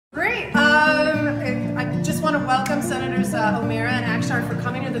Great. I just want to welcome Senators O'Meara and Akshar for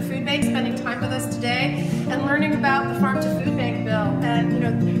coming to the food bank, spending time with us today, and learning about the Farm to Food Bank bill.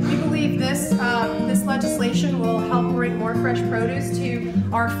 And we believe this legislation will help bring more fresh produce to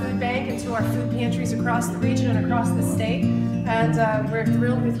our food bank and to our food pantries across the region and across the state. And we're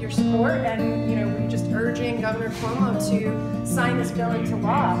thrilled with your support. And we're just urging Governor Cuomo to sign this bill into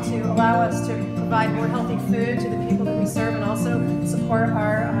law to allow us to provide more healthy food to the people that we serve, and also support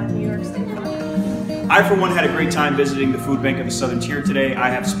our New York State farmers. I, for one, had a great time visiting the food bank of the Southern Tier today. I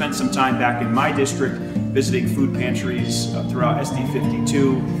have spent some time back in my district visiting food pantries throughout SD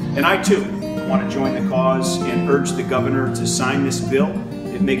 52, and I too want to join the cause and urge the governor to sign this bill.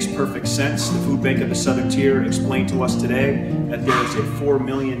 It makes perfect sense. The food bank of the Southern Tier explained to us today that there is a 4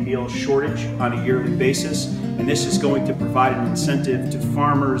 million meal shortage on a yearly basis, and this is going to provide an incentive to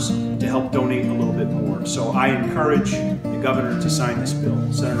farmers to help donate a little bit more. So I encourage the governor to sign this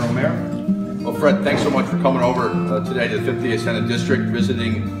bill. Senator O'Meara? Well, Fred, thanks so much for coming over today to the 50th Senate District,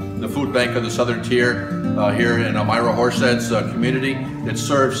 visiting the food bank of the Southern Tier here in Myra Horsehead's community. It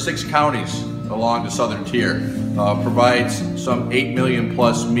serves 6 counties along the Southern Tier, provides some 8 million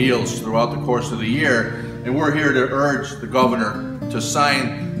plus meals throughout the course of the year, and we're here to urge the governor to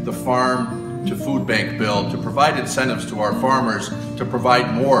sign the Farm to Food Bank bill to provide incentives to our farmers to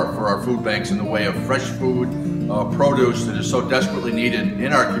provide more for our food banks in the way of fresh food, produce that is so desperately needed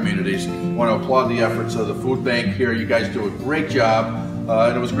in our communities. I want to applaud the efforts of the food bank here. You guys do a great job.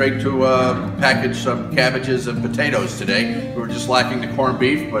 And it was great to package some cabbages and potatoes today. We were just lacking the corned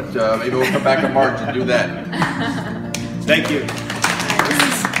beef, but maybe we'll come back in March and do that. Thank you.